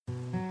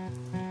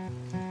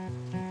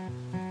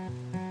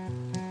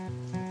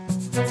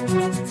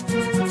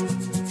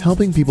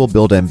Helping people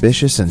build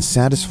ambitious and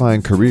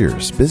satisfying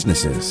careers,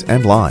 businesses,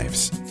 and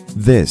lives.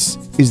 This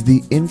is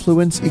the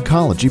Influence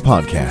Ecology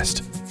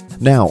Podcast.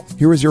 Now,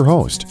 here is your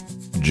host,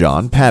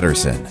 John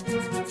Patterson.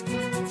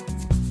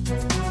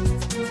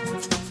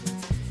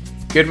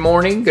 Good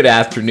morning, good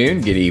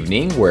afternoon, good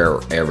evening,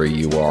 wherever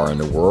you are in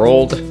the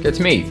world. It's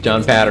me,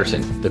 John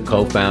Patterson, the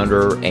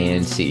co-founder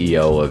and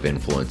CEO of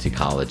Influence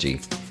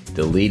Ecology,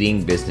 the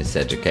leading business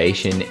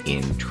education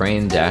in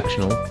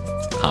transactional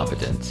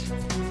competence.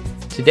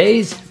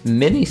 Today's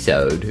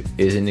mini-sode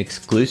is an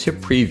exclusive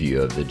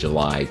preview of the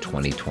July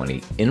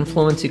 2020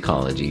 Influence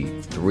Ecology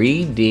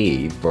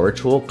 3D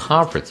virtual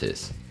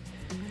conferences.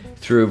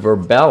 Through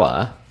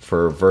Verbella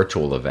for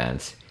virtual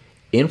events,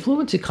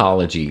 Influence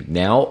Ecology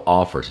now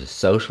offers a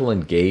social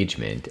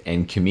engagement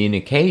and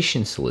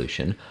communication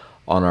solution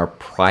on our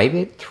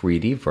private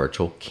 3D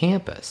virtual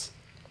campus.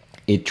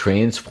 It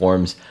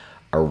transforms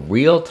a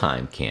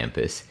real-time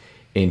campus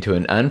into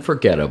an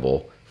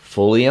unforgettable,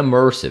 fully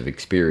immersive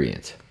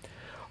experience.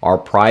 Our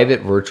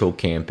private virtual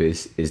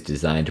campus is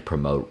designed to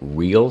promote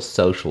real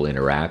social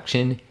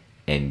interaction,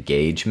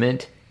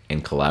 engagement,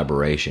 and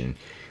collaboration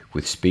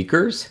with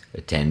speakers,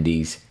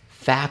 attendees,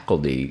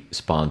 faculty,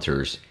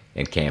 sponsors,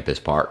 and campus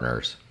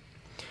partners.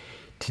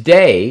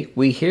 Today,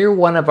 we hear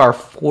one of our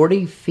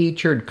 40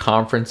 featured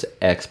conference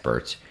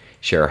experts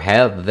share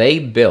how they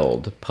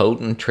build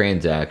potent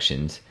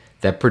transactions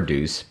that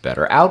produce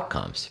better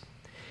outcomes.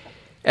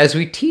 As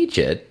we teach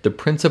it, the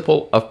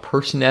principle of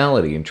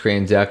personality and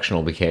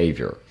transactional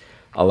behavior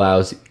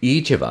allows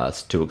each of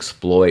us to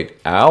exploit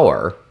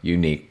our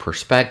unique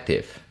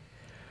perspective.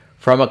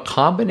 From a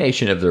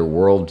combination of their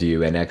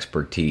worldview and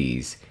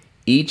expertise,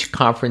 each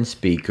conference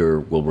speaker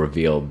will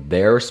reveal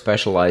their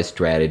specialized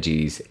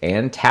strategies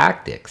and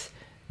tactics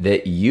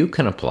that you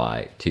can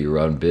apply to your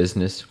own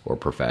business or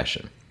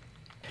profession.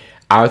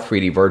 Our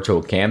 3D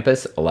virtual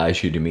campus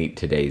allows you to meet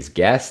today's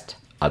guest,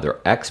 other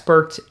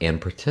experts,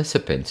 and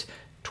participants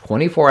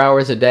 24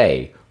 hours a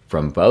day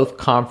from both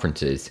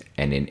conferences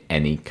and in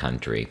any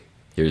country.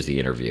 Here's the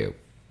interview.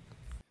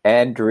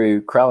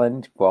 Andrew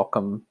Crellin,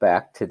 welcome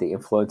back to the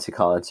Influence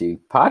Ecology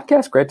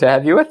Podcast. Great to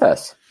have you with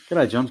us.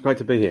 G'day, John. It's great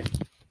to be here.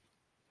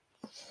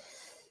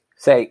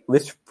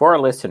 For our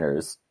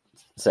listeners,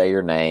 say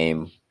your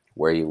name,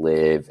 where you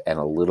live, and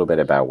a little bit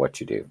about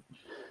what you do.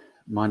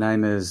 My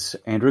name is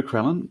Andrew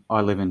Crellin.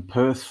 I live in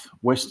Perth,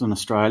 Western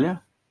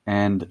Australia,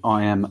 and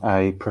I am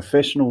a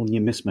professional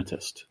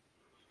numismatist.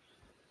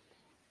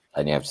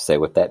 And you have to say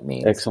what that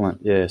means. Excellent.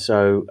 Yeah.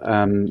 So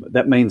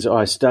that means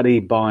I study,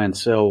 buy, and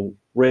sell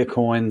rare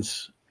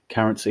coins,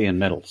 currency, and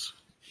metals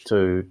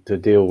to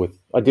deal with.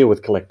 I deal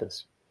with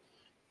collectors.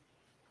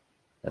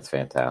 That's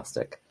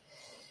fantastic.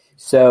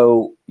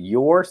 So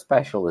your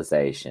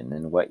specialization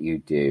and what you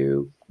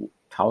do,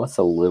 tell us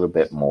a little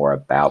bit more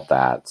about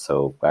that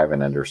so I have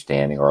an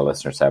understanding, or our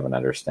listeners have an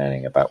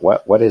understanding about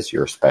what is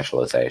your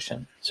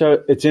specialization?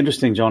 So it's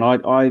interesting, John.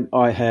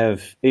 I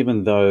have,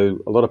 even though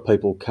a lot of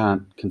people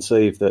can't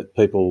conceive that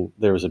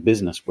there is a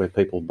business where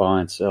people buy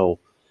and sell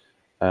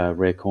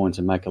rare coins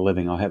and make a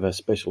living, I have a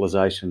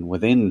specialization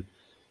within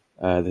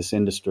this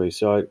industry.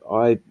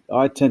 So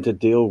I tend to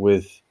deal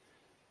with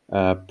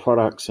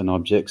products and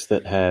objects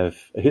that have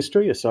a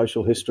history, a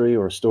social history,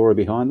 or a story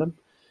behind them,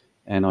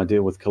 and I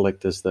deal with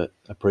collectors that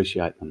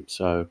appreciate them.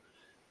 So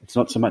it's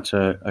not so much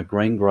a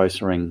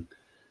greengrocering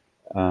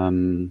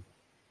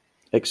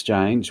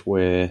exchange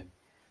where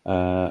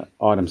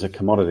items are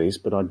commodities,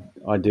 but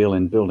I deal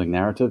in building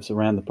narratives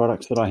around the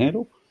products that I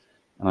handle,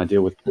 and I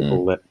deal with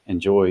people that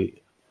enjoy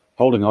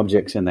holding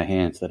objects in their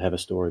hands that have a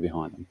story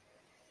behind them.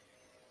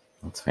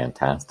 That's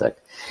fantastic.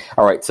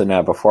 All right. So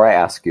now, before I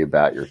ask you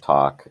about your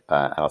talk,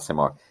 I'll say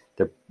more.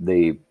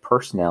 The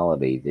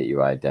personality that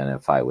you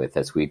identify with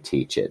as we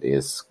teach it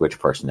is which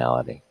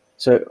personality?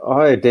 So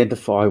I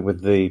identify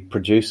with the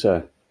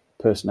producer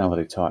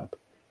personality type.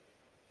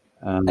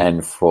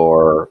 And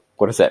for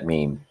what does that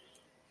mean?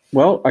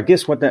 Well, I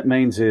guess what that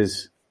means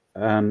is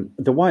the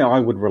way I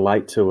would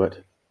relate to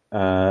it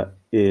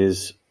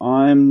is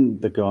I'm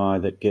the guy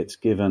that gets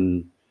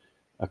given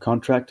a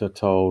contract or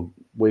told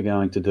we're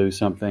going to do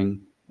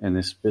something in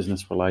this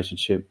business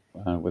relationship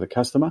with a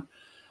customer.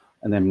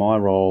 And then my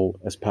role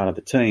as part of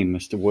the team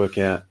is to work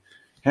out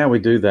how we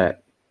do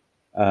that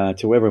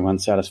to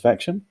everyone's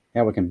satisfaction,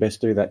 how we can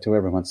best do that to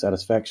everyone's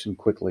satisfaction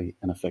quickly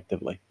and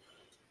effectively.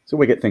 So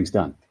we get things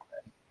done.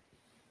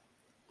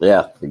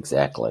 Yeah,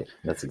 exactly.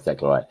 That's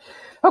exactly right.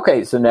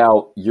 Okay, so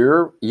now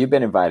you've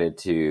been invited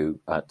to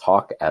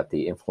talk at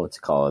the Influence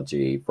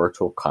Ecology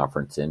virtual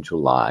conference in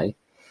July.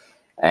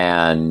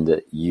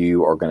 And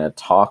you are going to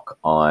talk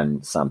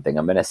on something.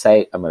 I'm going to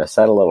set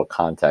a little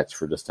context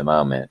for just a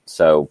moment.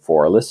 So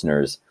for our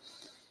listeners,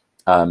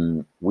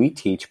 we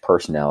teach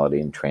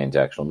personality and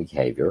transactional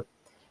behavior,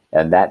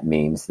 and that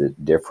means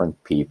that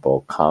different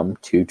people come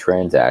to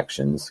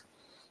transactions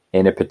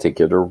in a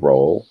particular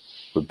role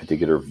with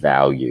particular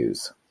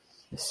values.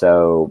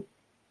 So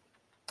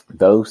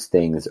those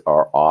things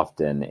are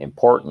often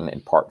important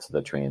in parts of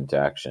the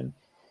transaction.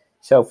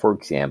 So, for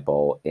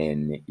example,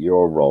 in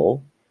your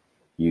role,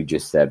 you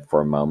just said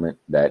for a moment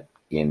that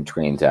in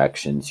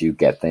transactions, you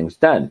get things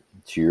done.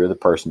 So you're the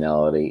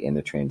personality in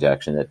the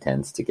transaction that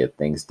tends to get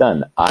things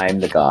done. I'm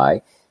the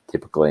guy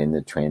typically in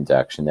the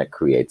transaction that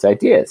creates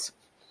ideas.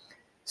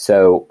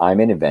 So I'm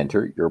an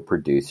inventor, you're a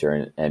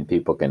producer, and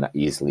people can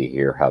easily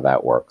hear how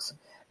that works.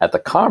 At the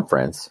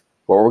conference,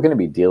 what we're going to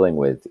be dealing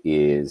with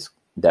is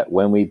that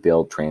when we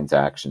build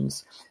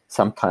transactions,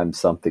 sometimes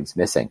something's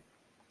missing.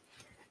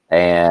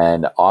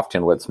 And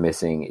often what's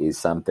missing is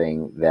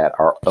something that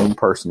our own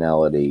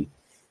personality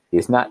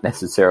is not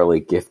necessarily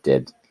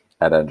gifted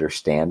at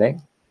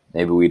understanding.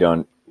 Maybe we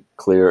aren't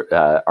clear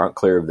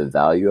of the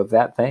value of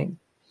that thing.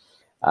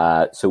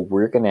 So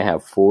we're going to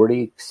have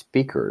 40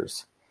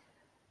 speakers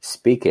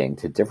speaking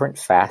to different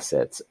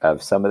facets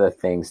of some of the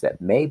things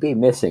that may be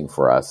missing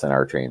for us in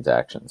our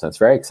transactions. And it's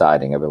very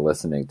exciting. I've been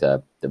listening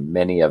to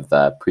many of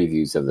the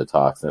previews of the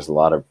talks. There's a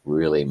lot of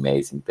really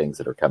amazing things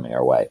that are coming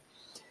our way.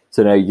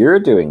 So now you're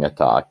doing a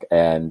talk,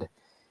 and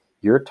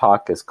your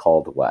talk is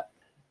called what?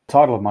 The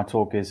title of my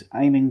talk is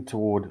Aiming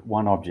Toward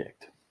One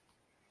Object.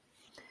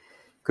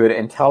 Good.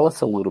 And tell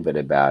us a little bit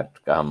about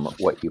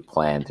what you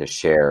plan to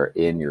share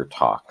in your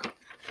talk.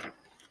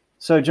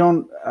 So,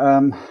 John,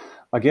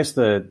 I guess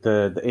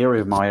the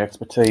area of my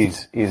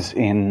expertise is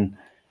in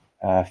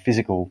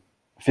physical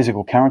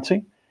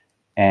currency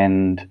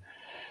and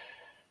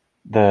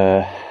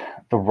the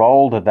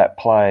role that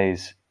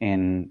plays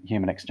in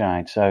human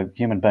exchange. So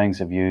human beings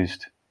have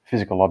used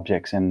physical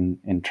objects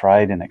in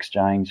trade and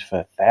exchange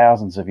for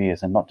thousands of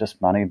years, and not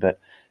just money, but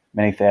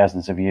many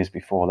thousands of years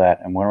before that.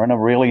 And we're in a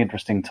really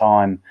interesting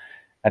time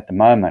at the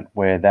moment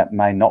where that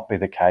may not be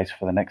the case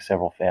for the next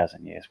several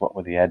thousand years, what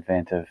with the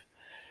advent of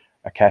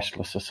a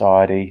cashless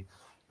society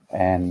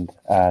and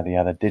the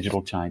other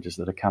digital changes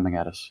that are coming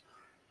at us.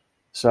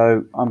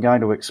 So I'm going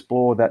to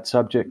explore that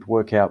subject,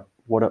 work out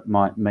what it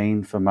might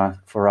mean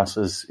for us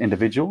as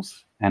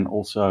individuals and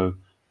also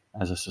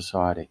as a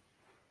society.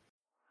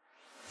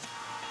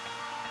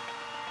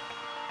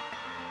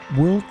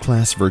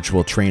 World-class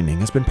virtual training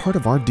has been part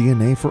of our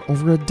DNA for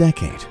over a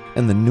decade,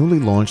 and the newly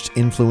launched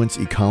Influence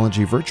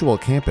Ecology Virtual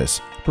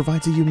Campus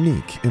provides a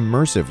unique,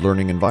 immersive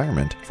learning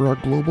environment for our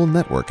global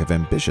network of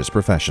ambitious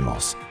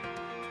professionals.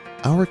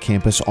 Our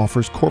campus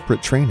offers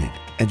corporate training,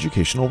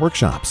 educational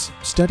workshops,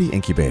 study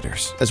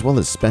incubators, as well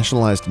as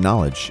specialized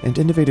knowledge and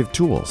innovative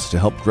tools to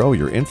help grow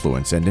your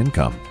influence and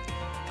income.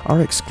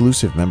 Our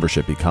exclusive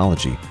membership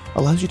ecology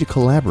allows you to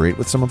collaborate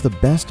with some of the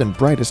best and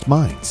brightest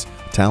minds,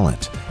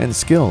 talent, and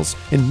skills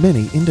in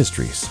many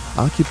industries,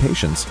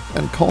 occupations,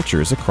 and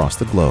cultures across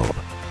the globe.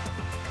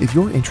 If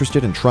you're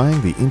interested in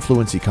trying the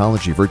Influence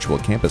Ecology Virtual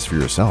Campus for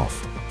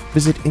yourself,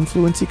 visit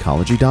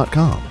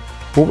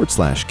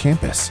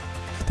influenceecology.com/campus.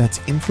 That's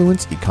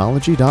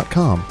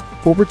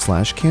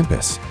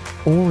influenceecology.com/campus.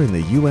 Or in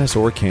the US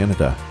or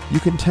Canada, you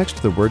can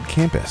text the word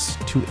campus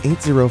to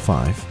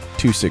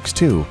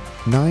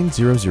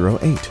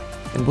 805-262-9008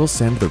 and we'll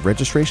send the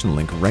registration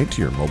link right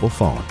to your mobile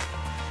phone.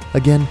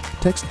 Again,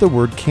 text the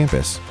word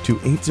campus to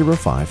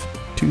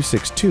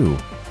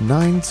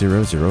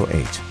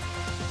 805-262-9008.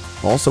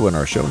 Also in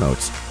our show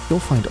notes, you'll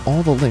find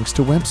all the links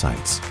to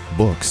websites,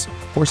 books,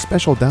 or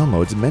special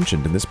downloads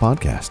mentioned in this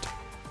podcast.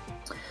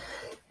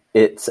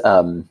 It's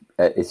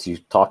as you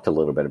talked a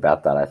little bit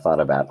about that, I thought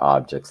about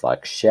objects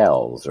like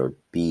shells or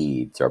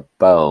beads or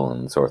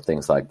bones or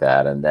things like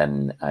that. And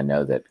then I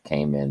know that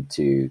came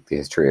into the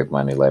history of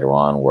money later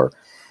on were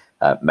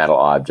metal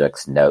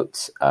objects,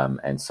 notes,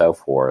 and so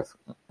forth.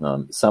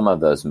 Some of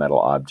those metal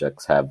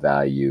objects have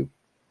value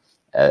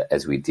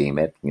as we deem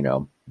it. You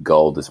know,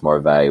 gold is more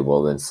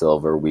valuable than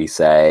silver, we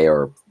say,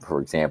 or for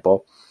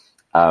example.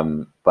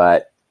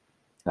 But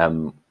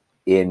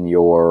in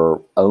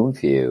your own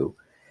view,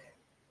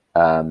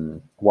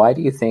 why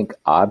do you think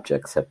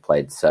objects have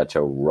played such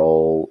a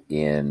role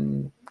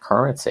in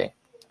currency?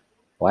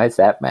 Why has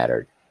that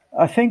mattered?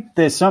 I think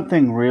there's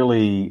something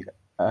really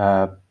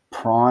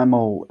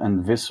primal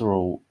and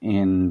visceral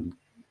in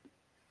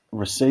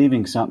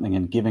receiving something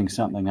and giving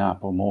something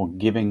up, or more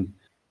giving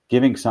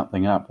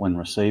something up when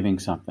receiving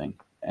something.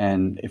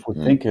 And if we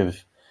think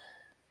of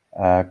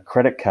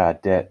credit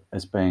card debt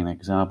as being an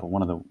example,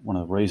 one of the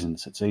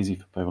reasons it's easy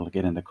for people to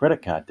get into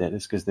credit card debt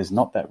is because there's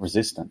not that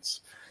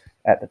resistance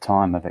at the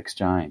time of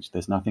exchange.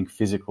 There's nothing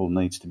physical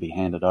needs to be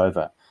handed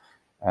over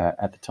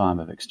at the time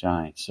of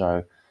exchange.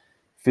 So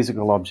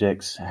physical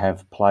objects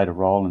have played a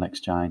role in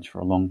exchange for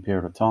a long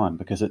period of time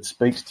because it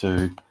speaks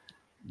to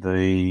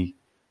the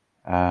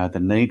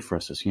need for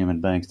us as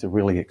human beings to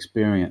really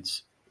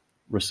experience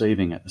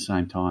receiving at the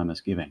same time as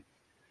giving.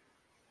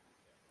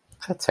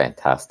 That's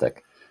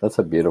fantastic. That's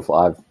a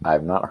beautiful.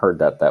 I've not heard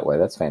that way.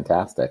 That's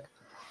fantastic.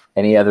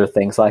 Any other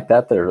things like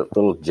that? That are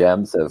little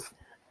gems of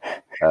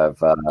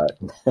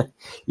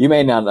you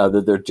may not know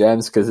that they're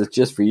gems because it's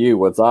just for you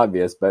what's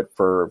obvious, but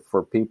for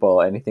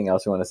people, anything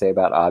else you want to say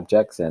about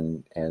objects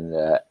and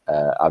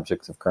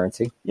objects of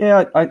currency?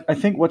 Yeah, I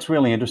think what's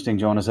really interesting,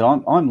 John, is that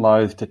I'm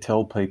loath to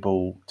tell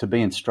people to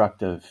be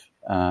instructive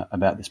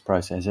about this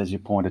process, as you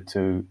pointed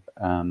to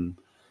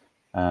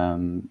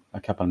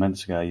a couple of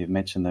minutes ago, you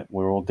mentioned that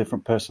we're all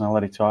different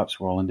personality types,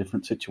 we're all in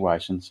different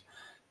situations,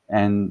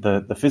 and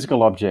the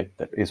physical object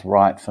that is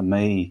right for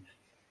me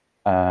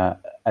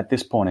at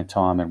this point in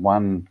time in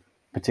one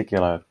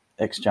particular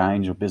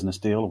exchange or business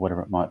deal or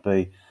whatever it might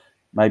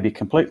be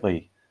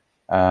completely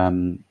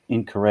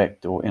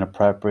incorrect or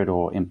inappropriate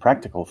or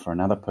impractical for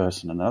another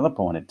person at another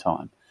point in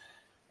time.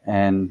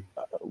 And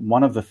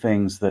one of the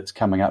things that's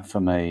coming up for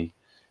me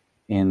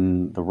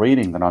in the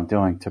reading that I'm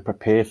doing to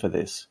prepare for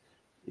this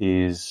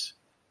is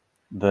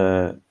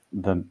the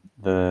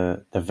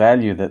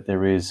value that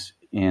there is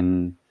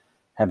in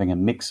having a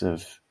mix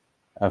of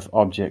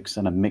objects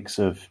and a mix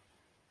of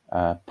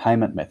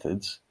payment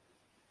methods.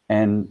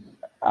 And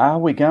are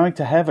we going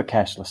to have a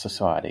cashless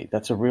society?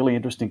 That's a really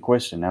interesting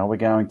question. Are we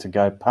going to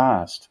go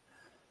past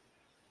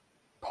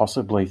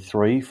possibly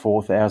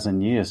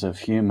 3,000-4,000 years of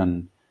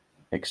human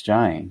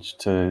exchange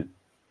to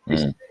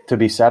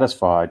be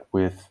satisfied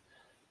with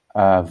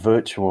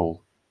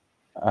virtual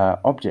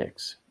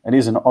objects? And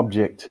is an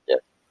object,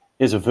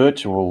 is a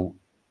virtual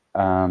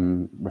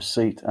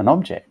receipt an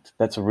object?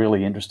 That's a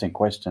really interesting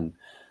question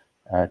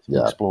to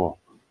explore.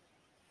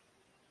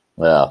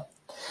 Yeah.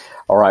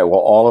 All right. Well,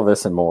 all of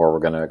this and more we're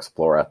going to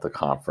explore at the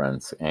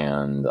conference.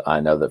 And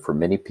I know that for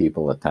many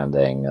people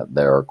attending,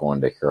 they're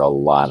going to hear a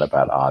lot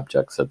about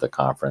objects at the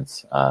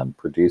conference.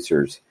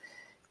 Producers,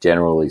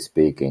 generally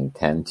speaking,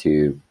 tend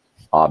to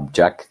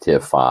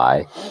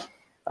objectify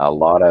a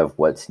lot of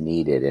what's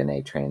needed in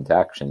a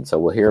transaction. So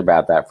we'll hear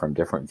about that from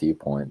different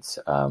viewpoints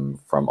from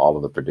all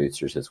of the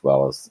producers, as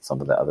well as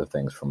some of the other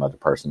things from other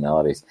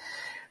personalities.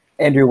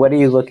 Andrew, what are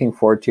you looking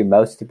forward to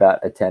most about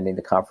attending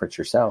the conference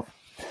yourself?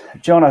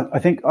 John, I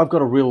think I've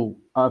got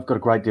a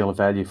great deal of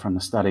value from the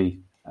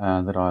study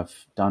that I've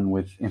done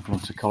with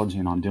influence ecology,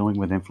 and I'm doing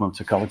with influence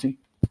ecology.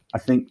 I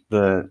think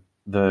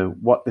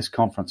what this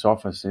conference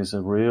offers is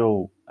a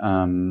real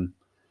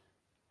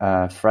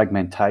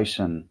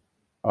fragmentation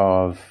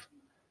of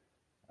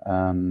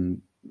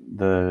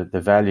the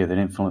value that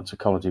influence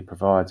ecology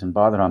provides, and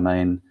by that I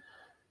mean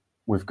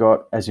we've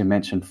got, as you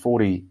mentioned,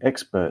 40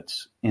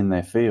 experts in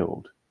their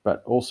field,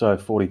 but also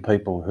 40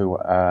 people who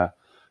are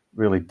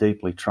really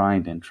deeply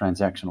trained in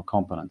transactional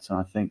competence. And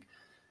I think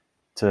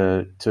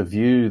to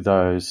view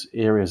those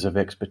areas of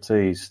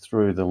expertise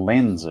through the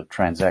lens of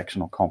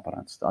transactional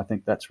competence, I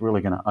think that's really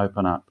going to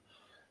open up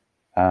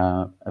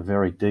a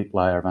very deep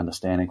layer of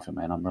understanding for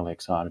me, and I'm really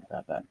excited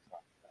about that.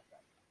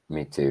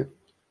 Me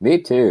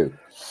too.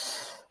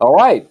 All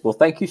right. Well,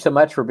 thank you so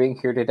much for being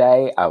here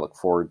today. I look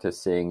forward to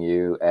seeing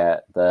you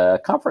at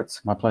the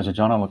conference. My pleasure,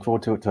 John. I look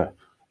forward to it too.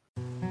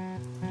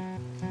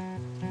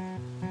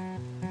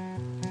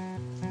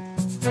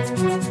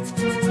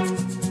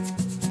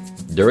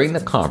 During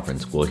the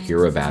conference, we'll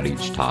hear about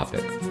each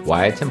topic,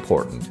 why it's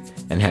important,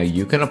 and how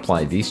you can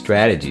apply these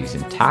strategies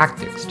and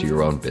tactics to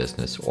your own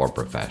business or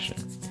profession.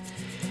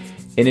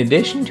 In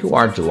addition to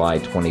our July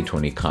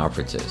 2020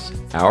 conferences,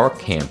 our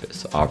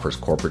campus offers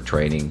corporate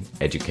training,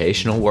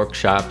 educational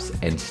workshops,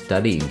 and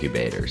study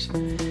incubators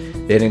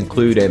that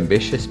include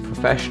ambitious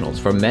professionals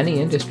from many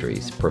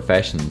industries,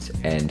 professions,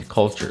 and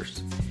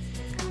cultures.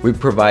 We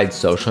provide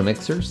social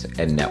mixers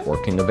and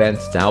networking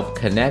events to help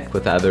connect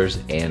with others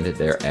and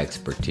their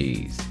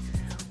expertise.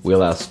 We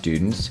allow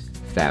students,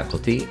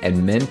 faculty,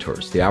 and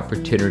mentors the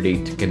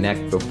opportunity to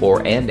connect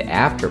before and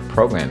after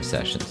program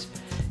sessions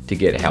to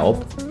get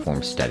help,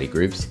 form study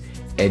groups,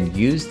 and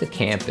use the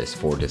campus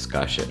for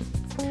discussion.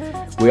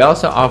 We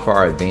also offer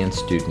our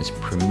advanced students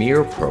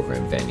premier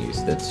program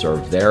venues that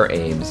serve their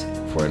aims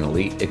for an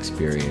elite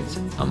experience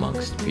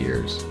amongst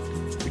peers.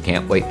 We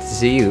can't wait to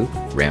see you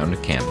around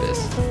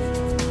campus.